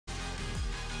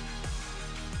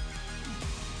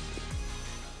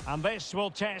And this will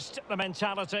test the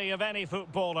mentality of any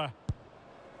footballer.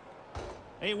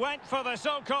 He went for the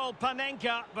so-called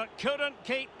Panenka, but couldn't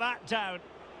keep that down.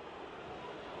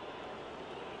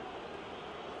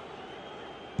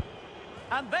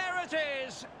 And there it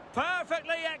is,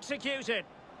 perfectly executed.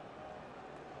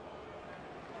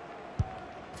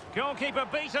 Goalkeeper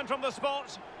beaten from the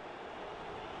spot.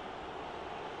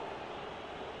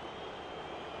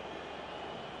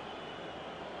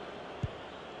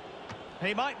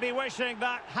 He might be wishing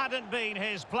that hadn't been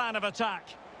his plan of attack.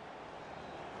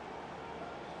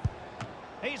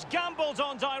 He's gambled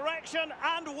on direction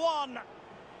and won.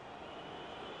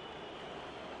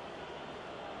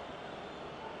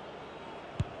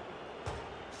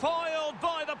 Foiled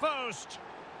by the post.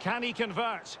 Can he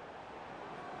convert?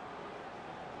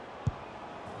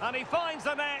 And he finds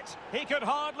the net. He could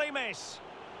hardly miss.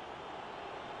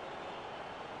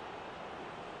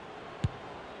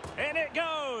 In it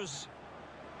goes.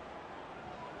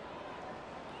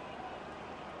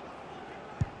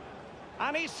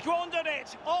 And he squandered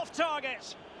it, off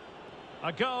target.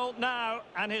 A goal now,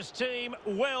 and his team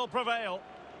will prevail.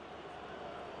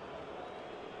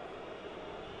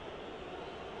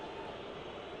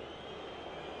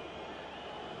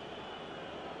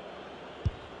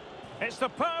 It's the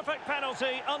perfect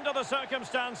penalty under the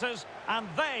circumstances, and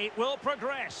they will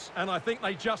progress. And I think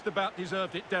they just about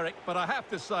deserved it, Derek, but I have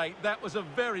to say that was a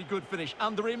very good finish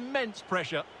under immense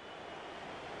pressure.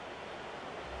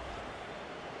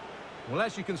 Well,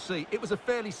 as you can see, it was a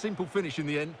fairly simple finish in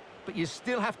the end, but you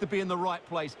still have to be in the right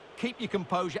place, keep your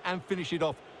composure and finish it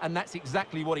off, and that's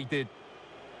exactly what he did.